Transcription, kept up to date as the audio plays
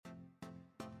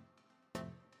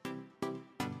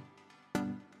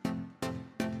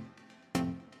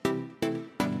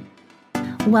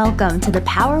Welcome to The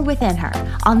Power Within Her.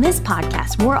 On this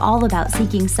podcast, we're all about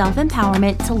seeking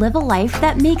self-empowerment to live a life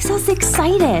that makes us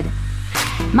excited.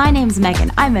 My name's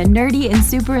Megan. I'm a nerdy and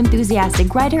super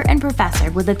enthusiastic writer and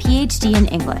professor with a PhD in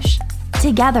English.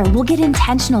 Together, we'll get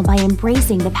intentional by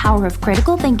embracing the power of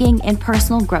critical thinking and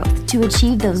personal growth to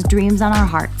achieve those dreams on our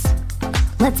hearts.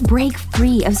 Let's break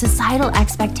free of societal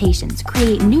expectations,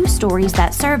 create new stories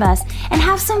that serve us, and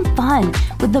have some fun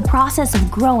with the process of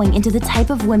growing into the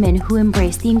type of women who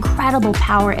embrace the incredible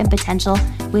power and potential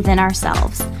within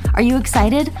ourselves. Are you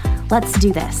excited? Let's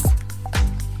do this.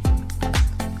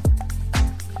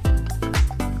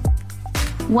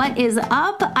 What is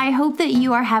up? I hope that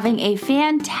you are having a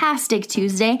fantastic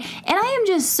Tuesday, and I am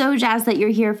just so jazzed that you're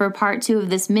here for part 2 of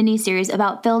this mini-series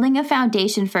about building a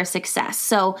foundation for success.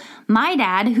 So my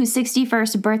dad, whose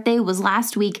 61st birthday was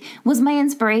last week, was my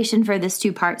inspiration for this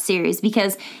 2-part series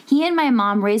because he and my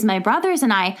mom raised my brothers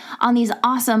and I on these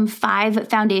awesome 5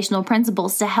 foundational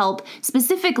principles to help,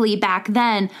 specifically back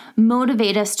then,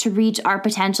 motivate us to reach our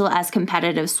potential as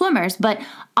competitive swimmers. But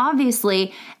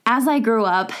obviously, as I grew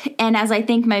up and as I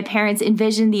think my parents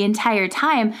envisioned the entire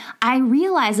time, I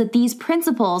realized that these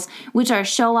principles, which are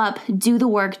show up, do the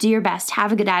work, do your best,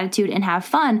 have a good attitude, and have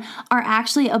fun, are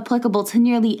actually applicable to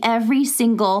nearly every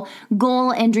single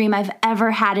goal and dream I've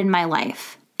ever had in my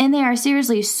life. And they are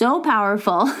seriously so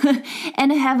powerful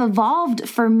and have evolved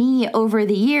for me over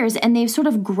the years. And they've sort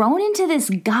of grown into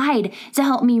this guide to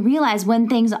help me realize when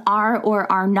things are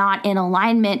or are not in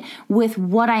alignment with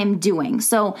what I'm doing.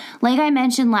 So like I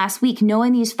mentioned last week,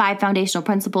 knowing these 5 foundational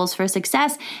principles for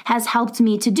success has helped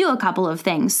me to do a couple of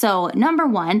things. So number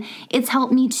 1, it's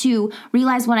helped me to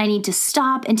realize when I need to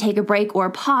stop and take a break or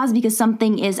pause because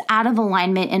something is out of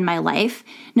alignment in my life.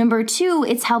 Number 2,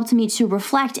 it's helped me to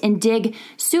reflect and dig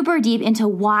super deep into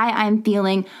why I'm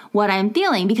feeling what I'm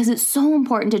feeling, because it's so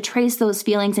important to trace those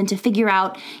feelings and to figure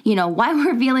out, why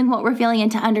we're feeling what we're feeling and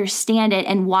to understand it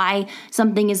and why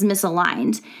something is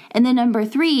misaligned. And then number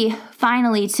 3,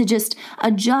 finally, to just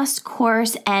adjust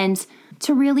course and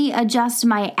to really adjust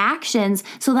my actions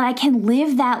so that I can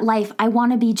live that life I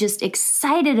want to be just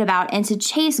excited about and to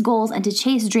chase goals and to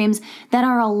chase dreams that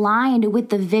are aligned with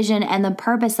the vision and the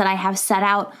purpose that I have set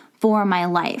out for my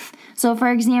life. So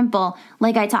for example,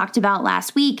 like I talked about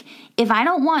last week, if I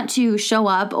don't want to show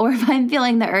up or if I'm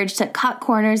feeling the urge to cut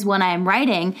corners when I'm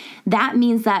writing, that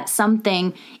means that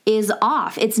something is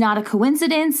off. It's not a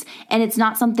coincidence and it's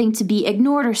not something to be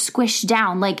ignored or squished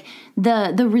down. Like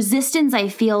the resistance I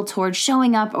feel towards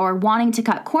showing up or wanting to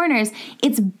cut corners,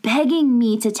 it's begging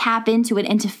me to tap into it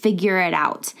and to figure it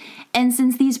out. And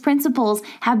since these principles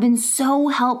have been so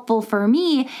helpful for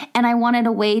me and I wanted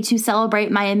a way to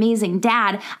celebrate my amazing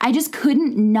dad, I just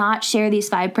couldn't not share these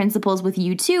 5 principles with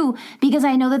you too, because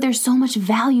I know that there's so much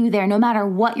value there no matter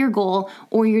what your goal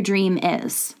or your dream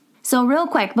is. So real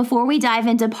quick, before we dive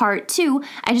into part 2,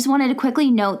 I just wanted to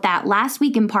quickly note that last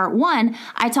week in part 1,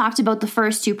 I talked about the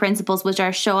first 2 principles, which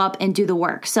are show up and do the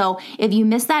work. So if you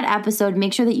missed that episode,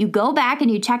 make sure that you go back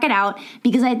and you check it out,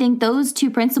 because I think those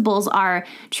 2 principles are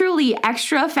truly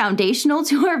extra foundational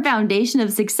to our foundation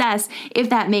of success, if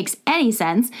that makes any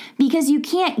sense, because you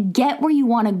can't get where you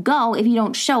want to go if you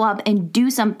don't show up and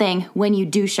do something when you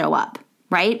do show up,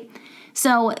 right?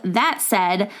 So that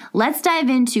said, let's dive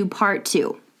into part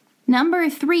 2. Number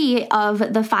 3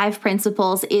 of the 5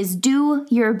 principles is do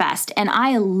your best. And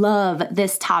I love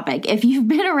this topic. If you've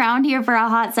been around here for a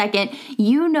hot second,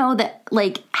 you know that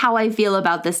how I feel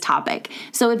about this topic.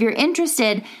 So if you're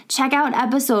interested, check out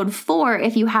episode 4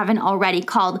 if you haven't already,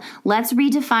 called Let's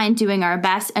Redefine Doing Our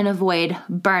Best and Avoid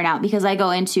Burnout, because I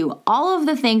go into all of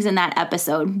the things in that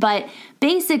episode. But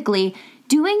basically,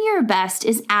 doing your best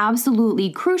is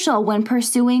absolutely crucial when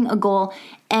pursuing a goal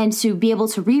and to be able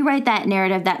to rewrite that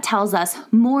narrative that tells us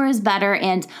more is better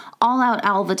and all out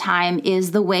all the time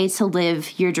is the way to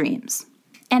live your dreams.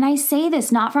 And I say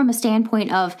this not from a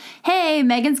standpoint of, hey,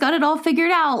 Megan's got it all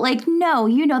figured out. No,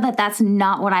 you know that that's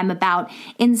not what I'm about.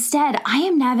 Instead, I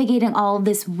am navigating all of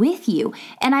this with you.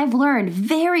 And I've learned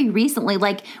very recently,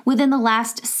 within the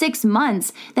last 6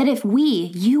 months, that if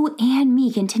we, you and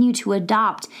me, continue to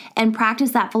adopt and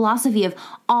practice that philosophy of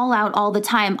all out all the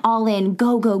time, all in,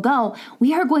 go, go, go,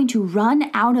 we are going to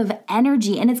run out of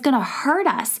energy and it's going to hurt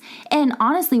us. And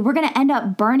honestly, we're going to end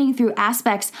up burning through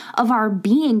aspects of our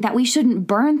being that we shouldn't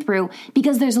burn through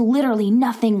because there's literally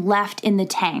nothing left in the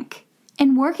tank.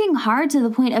 And working hard to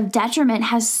the point of detriment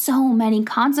has so many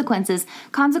consequences.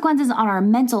 Consequences on our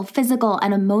mental, physical,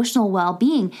 and emotional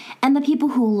well-being. And the people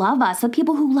who love us, the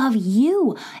people who love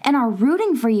you and are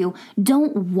rooting for you,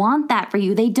 don't want that for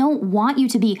you. They don't want you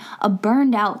to be a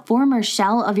burned out former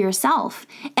shell of yourself.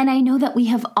 And I know that we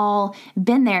have all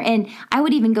been there. And I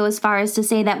would even go as far as to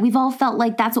say that we've all felt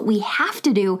like that's what we have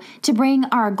to do to bring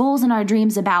our goals and our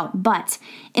dreams about. But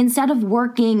instead of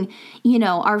working,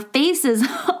 our faces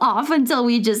off until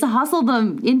we just hustle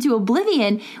them into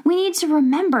oblivion, we need to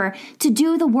remember to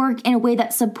do the work in a way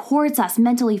that supports us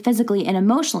mentally, physically, and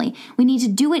emotionally. We need to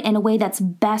do it in a way that's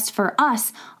best for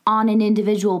us on an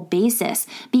individual basis,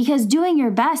 because doing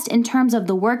your best in terms of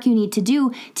the work you need to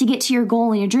do to get to your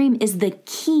goal and your dream is the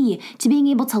key to being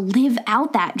able to live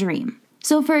out that dream.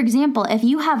 So for example, if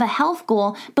you have a health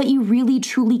goal, but you really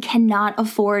truly cannot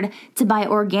afford to buy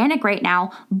organic right now,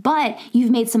 but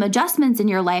you've made some adjustments in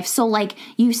your life. So like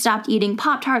you stopped eating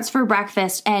Pop-Tarts for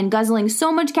breakfast and guzzling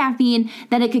so much caffeine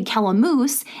that it could kill a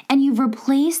moose, and you've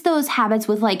replaced those habits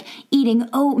with like eating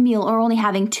oatmeal or only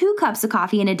having 2 cups of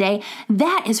coffee in a day,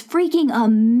 that is freaking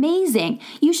amazing.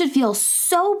 You should feel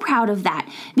so proud of that,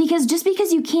 because just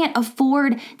because you can't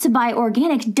afford to buy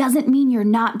organic doesn't mean you're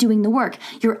not doing the work.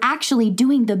 You're actually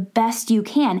doing the best you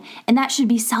can, and that should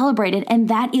be celebrated, and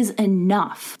that is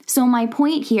enough. So my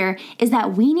point here is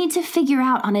that we need to figure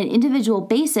out on an individual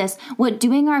basis what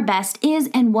doing our best is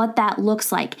and what that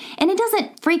looks like. And it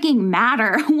doesn't freaking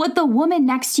matter what the woman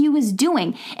next to you is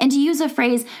doing. And to use a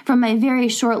phrase from my very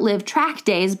short-lived track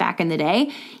days back in the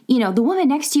day, the woman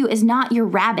next to you is not your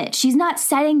rabbit. She's not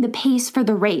setting the pace for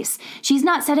the race. She's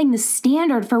not setting the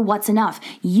standard for what's enough.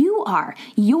 You are.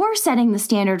 You're setting the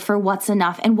standard for what's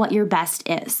enough and what your best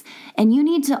is. And you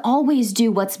need to always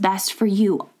do what's best for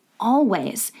you.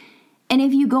 Always. And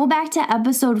if you go back to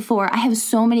episode 4, I have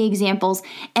so many examples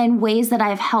and ways that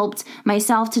I've helped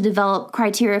myself to develop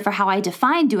criteria for how I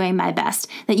define doing my best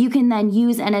that you can then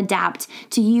use and adapt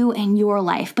to you and your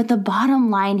life. But the bottom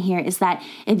line here is that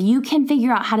if you can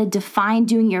figure out how to define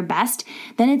doing your best,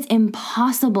 then it's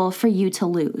impossible for you to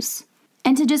lose.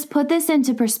 And to just put this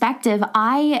into perspective,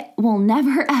 I will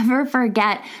never ever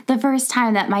forget the first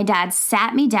time that my dad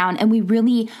sat me down and we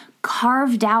really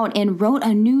carved out and wrote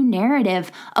a new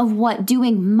narrative of what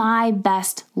doing my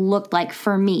best looked like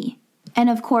for me. And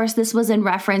of course, this was in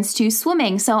reference to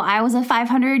swimming. So I was a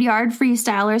 500-yard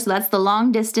freestyler, so that's the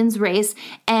long distance race.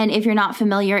 And if you're not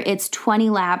familiar, it's 20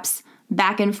 laps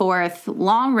back and forth,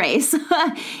 long race.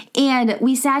 And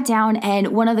we sat down, and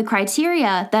one of the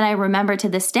criteria that I remember to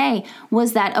this day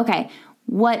was that, okay,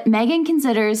 what Megan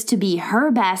considers to be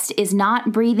her best is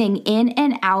not breathing in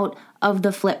and out of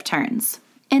the flip turns.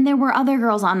 And there were other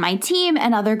girls on my team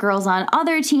and other girls on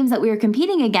other teams that we were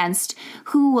competing against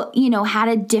who, had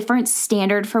a different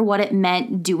standard for what it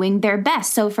meant doing their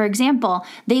best. So for example,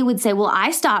 they would say, well,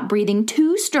 I stopped breathing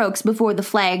 2 strokes before the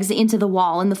flags into the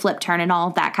wall and the flip turn and all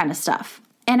of that kind of stuff.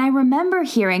 And I remember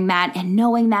hearing that and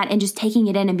knowing that and just taking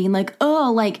it in and being like,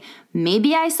 oh,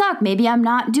 maybe I suck. Maybe I'm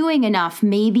not doing enough.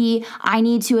 Maybe I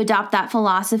need to adopt that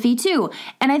philosophy too.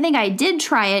 And I think I did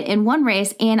try it in one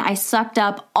race and I sucked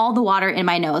up all the water in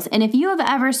my nose. And if you have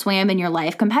ever swam in your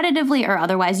life, competitively or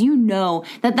otherwise, you know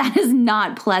that that is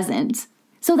not pleasant.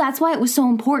 So that's why it was so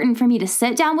important for me to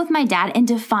sit down with my dad and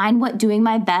define what doing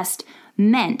my best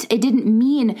meant. It didn't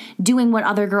mean doing what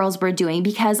other girls were doing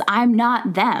because I'm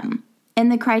not them. And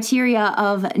the criteria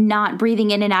of not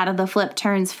breathing in and out of the flip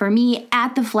turns for me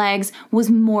at the flags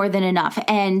was more than enough.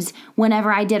 And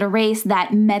whenever I did a race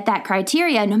that met that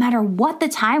criteria, no matter what the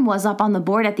time was up on the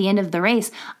board at the end of the race,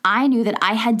 I knew that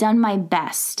I had done my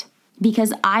best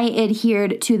because I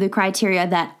adhered to the criteria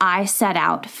that I set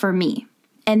out for me.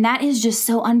 And that is just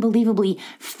so unbelievably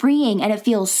freeing, and it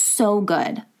feels so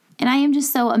good. And I am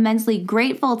just so immensely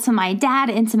grateful to my dad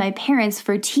and to my parents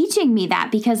for teaching me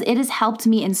that, because it has helped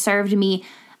me and served me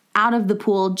out of the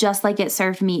pool just like it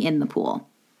served me in the pool.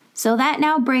 So that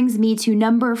now brings me to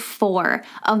number 4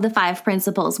 of the 5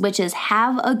 principles, which is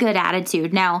have a good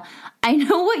attitude. Now, I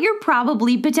know what you're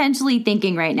probably potentially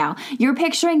thinking right now. You're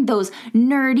picturing those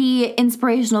nerdy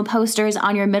inspirational posters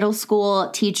on your middle school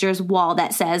teacher's wall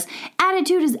that says,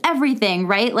 attitude is everything,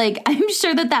 right? I'm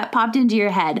sure that popped into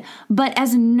your head. But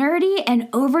as nerdy and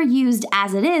overused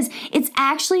as it is, it's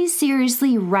actually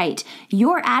seriously right.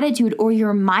 Your attitude or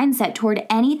your mindset toward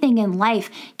anything in life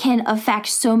can affect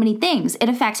so many things. It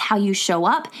affects how you show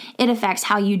up, it affects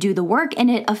how you do the work,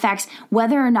 and it affects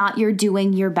whether or not you're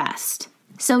doing your best.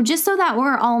 So just so that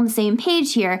we're all on the same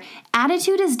page here,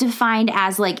 attitude is defined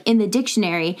as, like in the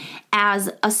dictionary,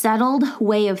 as a settled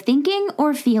way of thinking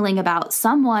or feeling about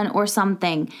someone or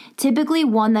something, typically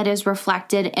one that is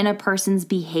reflected in a person's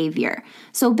behavior.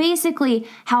 So basically,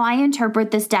 how I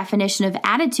interpret this definition of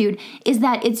attitude is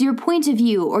that it's your point of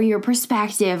view or your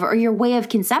perspective or your way of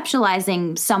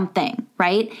conceptualizing something,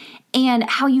 right? And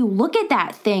how you look at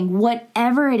that thing,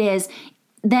 whatever it is,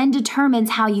 then determines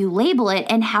how you label it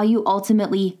and how you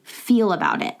ultimately feel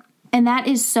about it. And that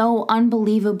is so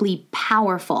unbelievably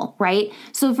powerful, right?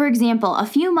 So for example, a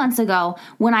few months ago,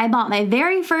 when I bought my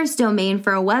very first domain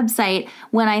for a website,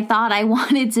 when I thought I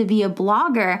wanted to be a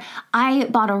blogger, I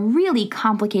bought a really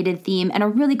complicated theme and a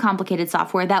really complicated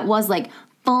software that was like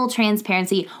full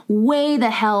transparency, way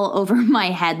the hell over my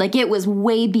head. Like it was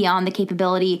way beyond the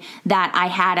capability that I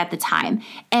had at the time.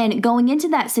 And going into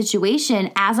that situation,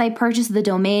 as I purchased the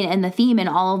domain and the theme and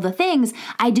all of the things,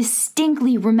 I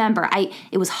distinctly remember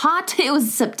it was hot. It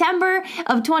was September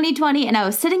of 2020 and I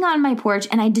was sitting on my porch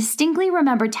and I distinctly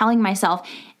remember telling myself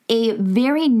a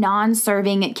very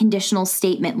non-serving conditional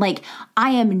statement. Like,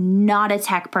 I am not a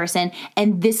tech person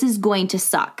and this is going to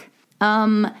suck.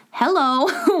 Hello,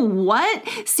 what?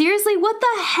 Seriously, what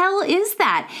the hell is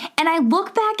that? And I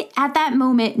look back at that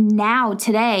moment now,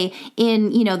 today,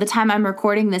 in, the time I'm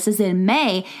recording this is in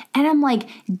May, and I'm like,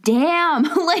 damn,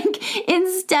 like,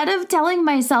 instead of telling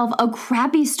myself a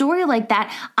crappy story like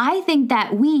that, I think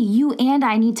that you and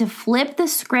I need to flip the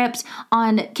script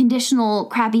on conditional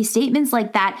crappy statements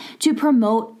like that to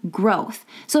promote growth.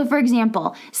 So for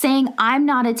example, saying I'm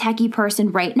not a techie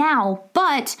person right now,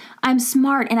 but I'm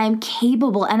smart and I'm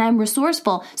capable and I'm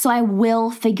resourceful, so I will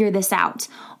figure this out.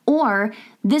 Or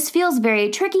this feels very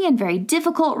tricky and very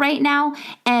difficult right now,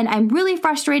 and I'm really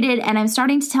frustrated and I'm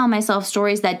starting to tell myself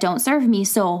stories that don't serve me.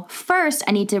 So first,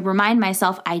 I need to remind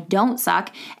myself I don't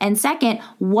suck. And second,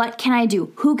 what can I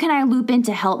do? Who can I loop in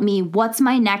to help me? What's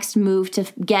my next move to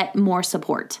get more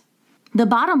support? The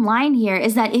bottom line here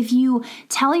is that if you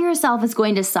tell yourself it's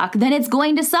going to suck, then it's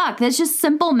going to suck. That's just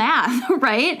simple math,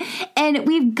 right?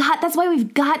 And that's why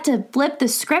we've got to flip the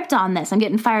script on this. I'm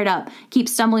getting fired up, keep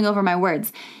stumbling over my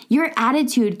words. Your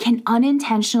attitude can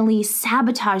unintentionally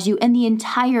sabotage you and the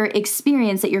entire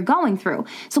experience that you're going through.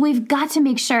 So we've got to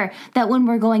make sure that when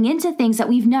we're going into things that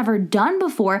we've never done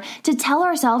before, to tell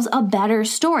ourselves a better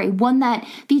story, one that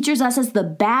features us as the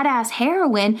badass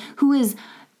heroine who is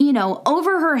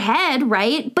over her head,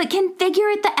 right? But can figure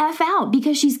it the F out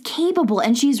because she's capable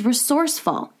and she's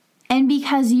resourceful. And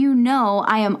because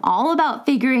I am all about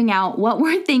figuring out what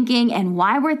we're thinking and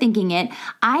why we're thinking it,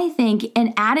 I think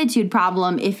an attitude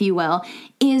problem, if you will,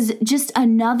 is just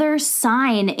another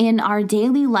sign in our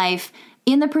daily life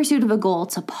in the pursuit of a goal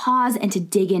to pause and to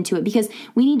dig into it, because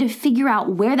we need to figure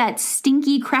out where that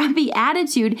stinky, crappy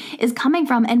attitude is coming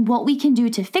from and what we can do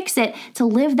to fix it, to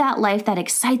live that life that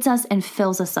excites us and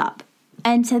fills us up.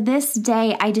 And to this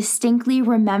day, I distinctly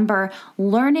remember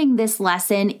learning this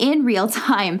lesson in real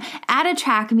time at a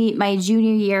track meet my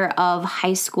junior year of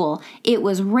high school. It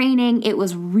was raining. It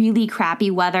was really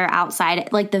crappy weather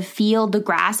outside. Like the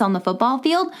grass on the football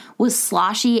field was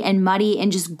sloshy and muddy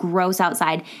and just gross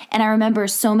outside. And I remember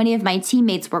so many of my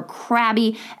teammates were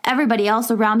crabby. Everybody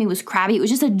else around me was crabby. It was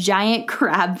just a giant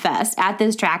crab fest at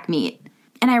this track meet.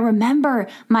 And I remember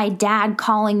my dad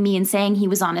calling me and saying he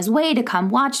was on his way to come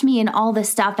watch me and all this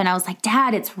stuff. And I was like,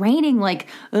 Dad, it's raining. Like,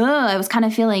 I was kind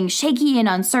of feeling shaky and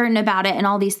uncertain about it and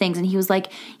all these things. And he was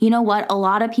like, you know what? A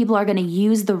lot of people are going to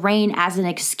use the rain as an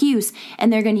excuse,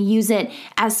 and they're going to use it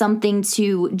as something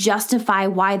to justify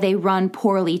why they run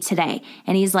poorly today.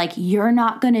 And he's like, you're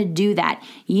not going to do that.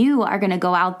 You are going to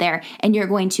go out there and you're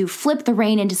going to flip the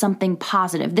rain into something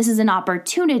positive. This is an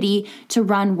opportunity to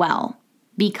run well.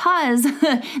 Because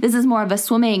this is more of a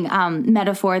swimming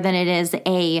metaphor than it is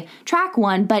a track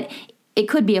one, but it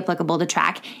could be applicable to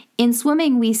track. In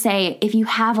swimming, we say, if you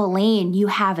have a lane, you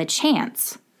have a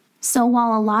chance. So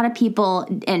while a lot of people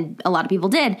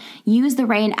did, use the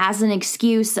rain as an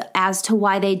excuse as to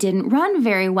why they didn't run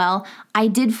very well, I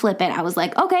did flip it. I was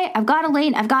like, okay, I've got a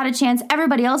lane, I've got a chance,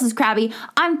 everybody else is crabby,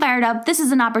 I'm fired up, this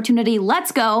is an opportunity,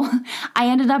 let's go. I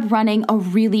ended up running a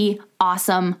really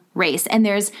awesome race. And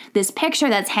there's this picture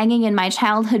that's hanging in my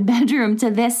childhood bedroom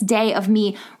to this day of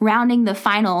me rounding the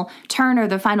final turn or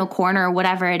the final corner or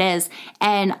whatever it is.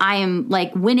 And I am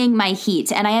like winning my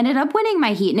heat. And I ended up winning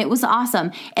my heat and it was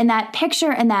awesome. And that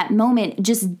picture and that moment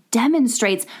just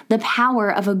demonstrates the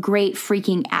power of a great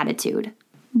freaking attitude.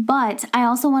 But I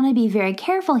also want to be very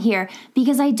careful here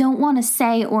because I don't want to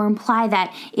say or imply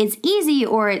that it's easy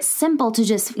or it's simple to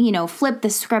just, flip the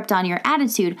script on your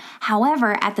attitude.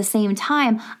 However, at the same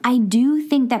time, I do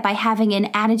think that by having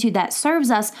an attitude that serves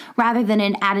us rather than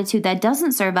an attitude that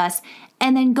doesn't serve us,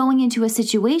 and then going into a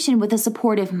situation with a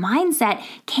supportive mindset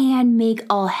can make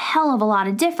a hell of a lot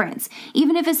of difference.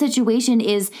 Even if a situation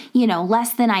is,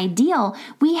 less than ideal,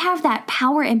 we have that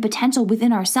power and potential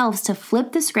within ourselves to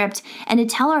flip the script and to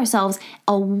tell ourselves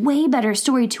a way better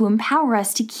story to empower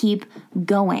us to keep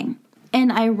going. And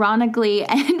ironically,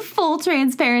 and full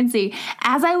transparency,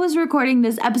 as I was recording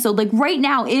this episode, like right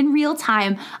now in real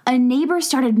time, a neighbor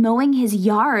started mowing his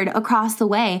yard across the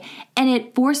way, and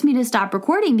it forced me to stop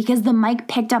recording because the mic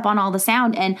picked up on all the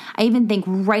sound. And I even think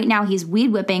right now he's weed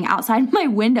whipping outside my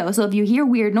window. So if you hear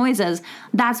weird noises,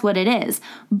 that's what it is.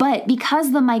 But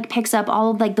because the mic picks up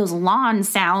all of like those lawn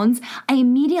sounds, I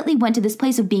immediately went to this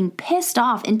place of being pissed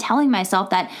off and telling myself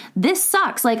that this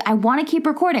sucks. Like, I want to keep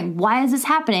recording. Why is this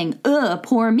happening?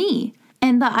 Poor me.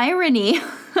 And the irony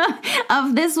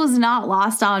of this was not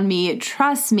lost on me,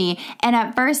 trust me. And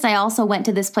at first I also went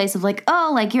to this place of like,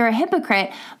 you're a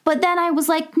hypocrite. But then I was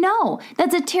like, no,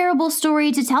 that's a terrible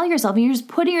story to tell yourself. And you're just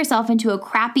putting yourself into a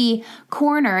crappy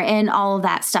corner and all of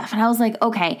that stuff. And I was like,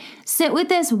 okay, sit with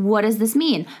this. What does this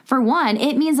mean? For one,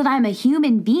 it means that I'm a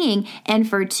human being. And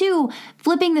for two,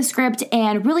 flipping the script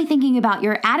and really thinking about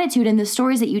your attitude and the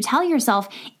stories that you tell yourself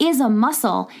is a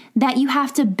muscle that you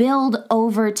have to build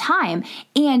over time.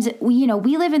 And, we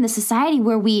live in the society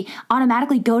where we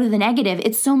automatically go to the negative.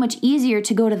 It's so much easier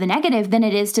to go to the negative than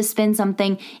it is to spin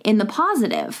something in the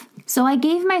positive. So I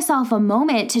gave myself a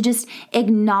moment to just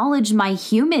acknowledge my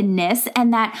humanness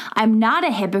and that I'm not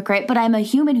a hypocrite, but I'm a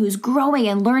human who's growing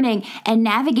and learning and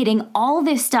navigating all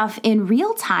this stuff in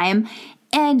real time.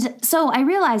 And so I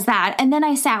realized that, and then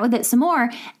I sat with it some more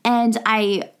and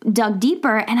I dug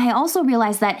deeper, and I also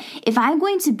realized that if I'm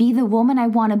going to be the woman I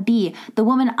want to be, the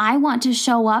woman I want to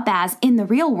show up as in the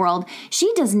real world,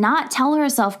 she does not tell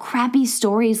herself crappy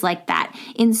stories like that.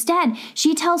 Instead,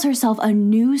 she tells herself a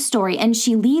new story, and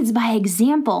she leads by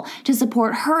example to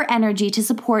support her energy, to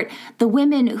support the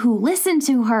women who listen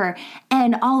to her,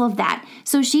 and all of that.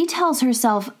 So she tells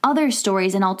herself other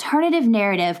stories, an alternative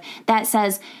narrative that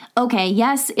says, okay,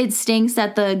 yes, it stinks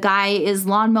that the guy is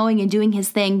lawn mowing and doing his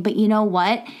thing, but you know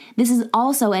what? This is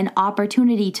also an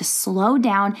opportunity to slow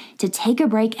down, to take a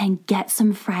break and get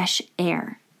some fresh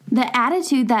air. The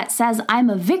attitude that says I'm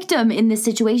a victim in this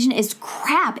situation is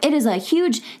crap. It is a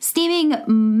huge steaming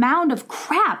mound of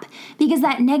crap because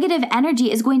that negative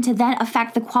energy is going to then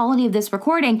affect the quality of this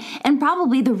recording and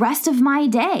probably the rest of my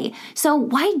day. So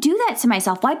why do that to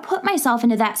myself? Why put myself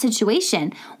into that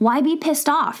situation? Why be pissed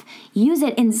off? Use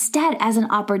it instead as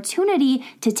an opportunity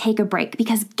to take a break,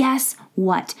 because guess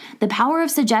what? The power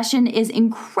of suggestion is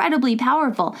incredibly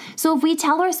powerful. So if we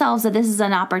tell ourselves that this is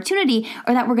an opportunity,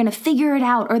 or that we're going to figure it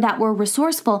out, or that we're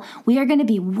resourceful, we are going to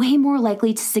be way more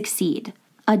likely to succeed.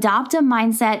 Adopt a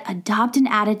mindset, adopt an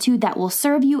attitude that will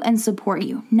serve you and support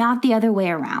you, not the other way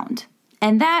around.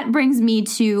 And that brings me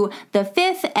to the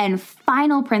fifth and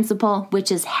final principle,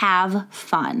 which is have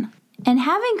fun. And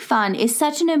having fun is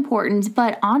such an important,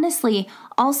 but honestly,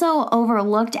 also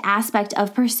overlooked aspect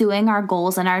of pursuing our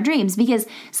goals and our dreams, because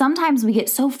sometimes we get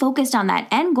so focused on that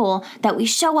end goal that we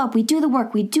show up, we do the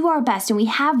work, we do our best, and we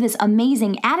have this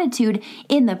amazing attitude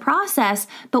in the process,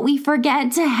 but we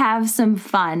forget to have some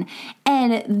fun.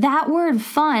 And that word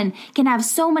fun can have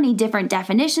so many different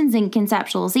definitions and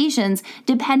conceptualizations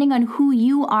depending on who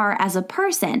you are as a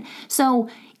person. So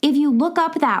if you look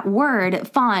up that word,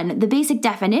 fun, the basic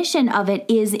definition of it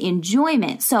is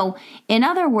enjoyment. So in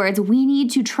other words, we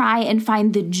need to try and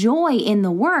find the joy in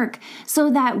the work so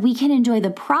that we can enjoy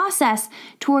the process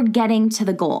toward getting to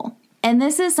the goal. And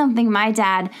this is something my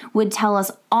dad would tell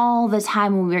us all the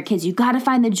time when we were kids. You got to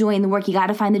find the joy in the work. You got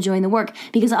to find the joy in the work,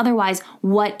 because otherwise,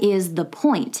 what is the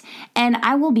point? And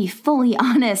I will be fully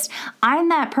honest. I'm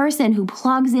that person who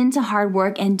plugs into hard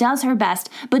work and does her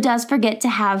best, but does forget to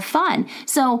have fun.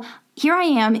 So here I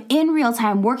am in real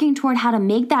time working toward how to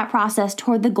make that process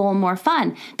toward the goal more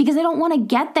fun, because I don't want to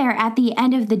get there at the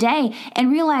end of the day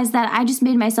and realize that I just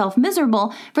made myself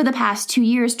miserable for the past 2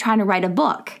 years trying to write a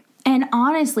book. And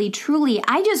honestly, truly,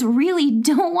 I just really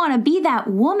don't want to be that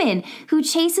woman who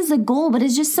chases a goal but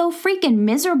is just so freaking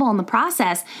miserable in the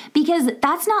process, because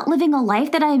that's not living a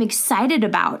life that I'm excited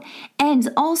about. And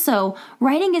also,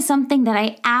 writing is something that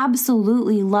I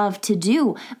absolutely love to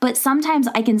do, but sometimes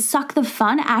I can suck the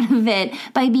fun out of it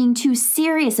by being too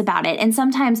serious about it. And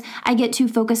sometimes I get too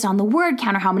focused on the word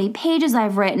count or how many pages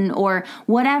I've written or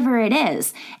whatever it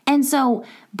is. And so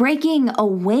breaking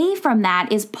away from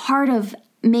that is part of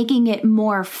making it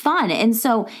more fun. And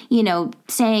so,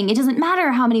 saying it doesn't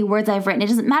matter how many words I've written, it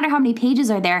doesn't matter how many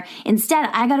pages are there. Instead,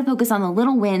 I got to focus on the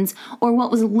little wins or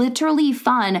what was literally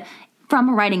fun from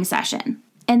a writing session.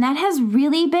 And that has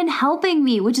really been helping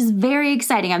me, which is very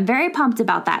exciting. I'm very pumped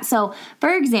about that. So,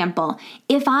 for example,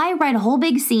 if I write a whole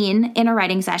big scene in a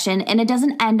writing session and it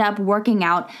doesn't end up working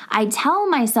out, I tell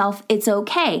myself it's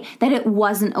okay, that it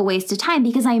wasn't a waste of time,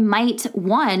 because I might,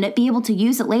 1, be able to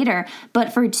use it later,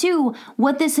 but for 2,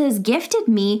 what this has gifted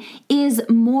me is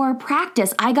more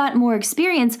practice. I got more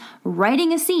experience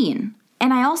writing a scene.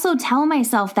 And I also tell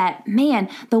myself that, man,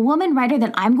 the woman writer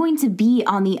that I'm going to be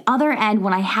on the other end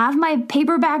when I have my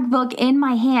paperback book in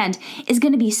my hand is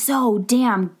going to be so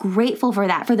damn grateful for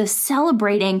that, for the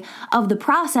celebrating of the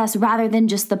process rather than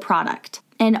just the product.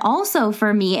 And also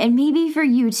for me, and maybe for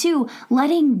you too,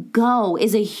 letting go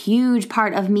is a huge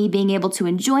part of me being able to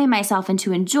enjoy myself and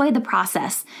to enjoy the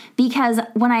process. Because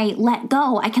when I let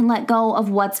go, I can let go of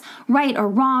what's right or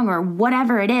wrong or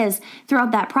whatever it is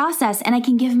throughout that process, and I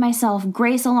can give myself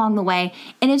grace along the way.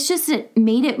 And it's just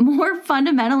made it more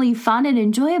fundamentally fun and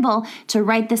enjoyable to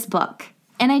write this book.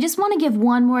 And I just want to give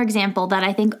one more example that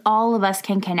I think all of us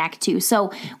can connect to.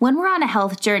 So when we're on a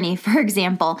health journey, for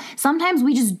example, sometimes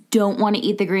we just don't want to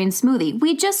eat the green smoothie.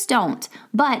 We just don't.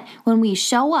 But when we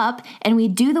show up and we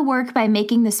do the work by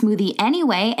making the smoothie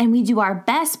anyway, and we do our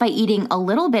best by eating a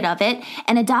little bit of it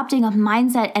and adopting a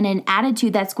mindset and an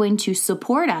attitude that's going to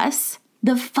support us,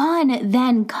 the fun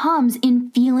then comes in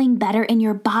feeling better in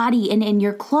your body and in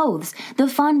your clothes. The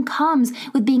fun comes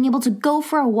with being able to go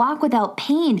for a walk without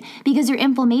pain because your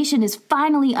inflammation is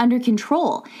finally under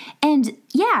control. And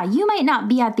yeah, you might not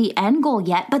be at the end goal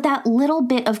yet, but that little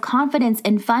bit of confidence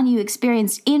and fun you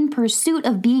experienced in pursuit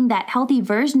of being that healthy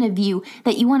version of you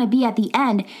that you want to be at the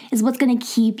end is what's going to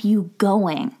keep you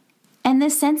going. And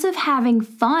this sense of having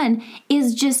fun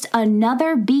is just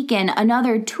another beacon,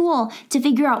 another tool to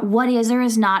figure out what is or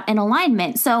is not in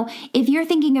alignment. So if you're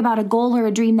thinking about a goal or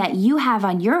a dream that you have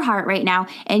on your heart right now,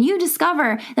 and you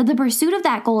discover that the pursuit of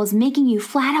that goal is making you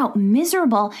flat out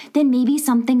miserable, then maybe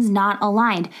something's not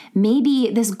aligned.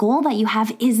 Maybe this goal that you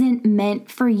have isn't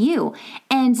meant for you.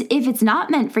 And if it's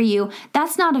not meant for you,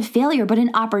 that's not a failure, but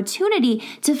an opportunity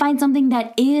to find something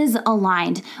that is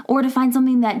aligned, or to find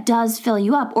something that does fill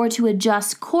you up, or to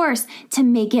adjust course to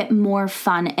make it more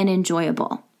fun and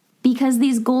enjoyable. Because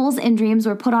these goals and dreams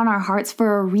were put on our hearts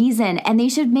for a reason, and they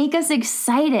should make us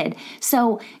excited.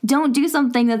 So don't do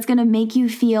something that's going to make you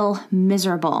feel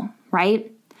miserable,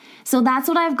 right? So that's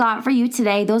what I've got for you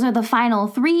today. Those are the final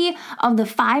 3 of the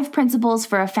 5 principles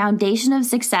for a foundation of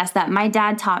success that my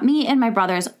dad taught me and my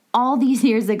brothers all these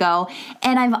years ago.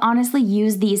 And I've honestly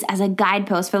used these as a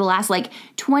guidepost for the last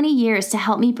 20 years to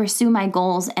help me pursue my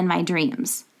goals and my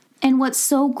dreams. And what's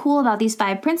so cool about these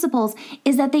 5 principles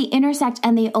is that they intersect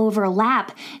and they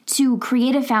overlap to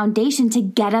create a foundation to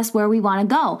get us where we want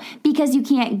to go. Because you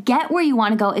can't get where you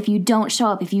want to go if you don't show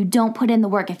up, if you don't put in the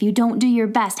work, if you don't do your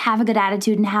best, have a good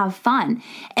attitude, and have fun.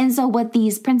 And so what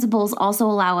these principles also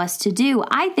allow us to do,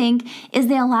 I think, is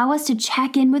they allow us to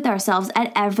check in with ourselves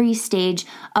at every stage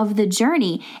of the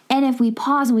journey. And if we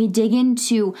pause and we dig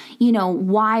into,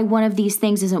 why one of these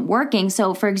things isn't working.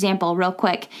 So for example, real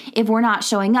quick, if we're not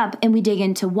showing up, and we dig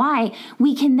into why,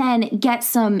 we can then get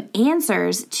some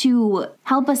answers to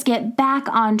help us get back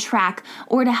on track,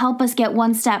 or to help us get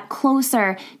one step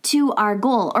closer to our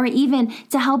goal, or even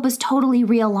to help us totally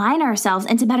realign ourselves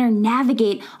and to better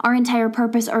navigate our entire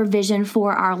purpose or vision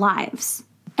for our lives.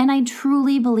 And I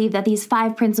truly believe that these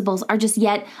 5 principles are just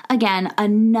yet again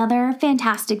another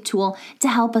fantastic tool to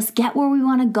help us get where we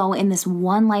want to go in this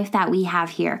one life that we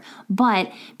have here.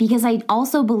 But because I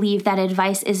also believe that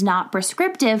advice is not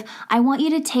prescriptive, I want you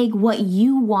to take what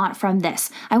you want from this.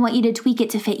 I want you to tweak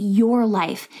it to fit your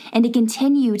life and to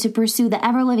continue to pursue the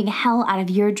ever-living hell out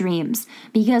of your dreams.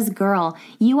 Because girl,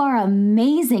 you are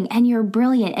amazing and you're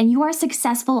brilliant and you are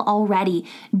successful already.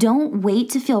 Don't wait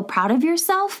to feel proud of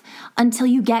yourself until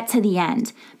you get to the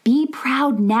end. Be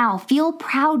proud now, feel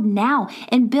proud now,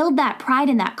 and build that pride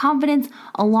and that confidence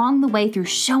along the way through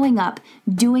showing up,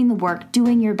 doing the work,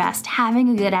 doing your best, having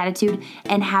a good attitude,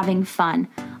 and having fun.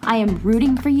 I am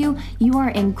rooting for you. You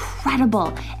are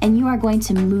incredible, and you are going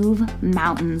to move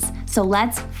mountains. So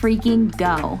let's freaking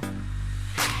go.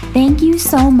 Thank you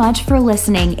so much for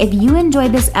listening. If you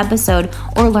enjoyed this episode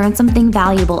or learned something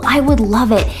valuable, I would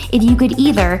love it if you could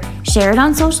either share it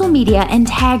on social media and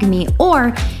tag me,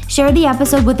 or share the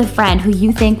episode with a friend who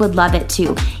you think would love it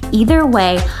too. Either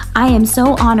way, I am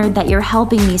so honored that you're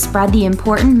helping me spread the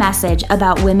important message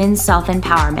about women's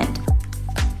self-empowerment.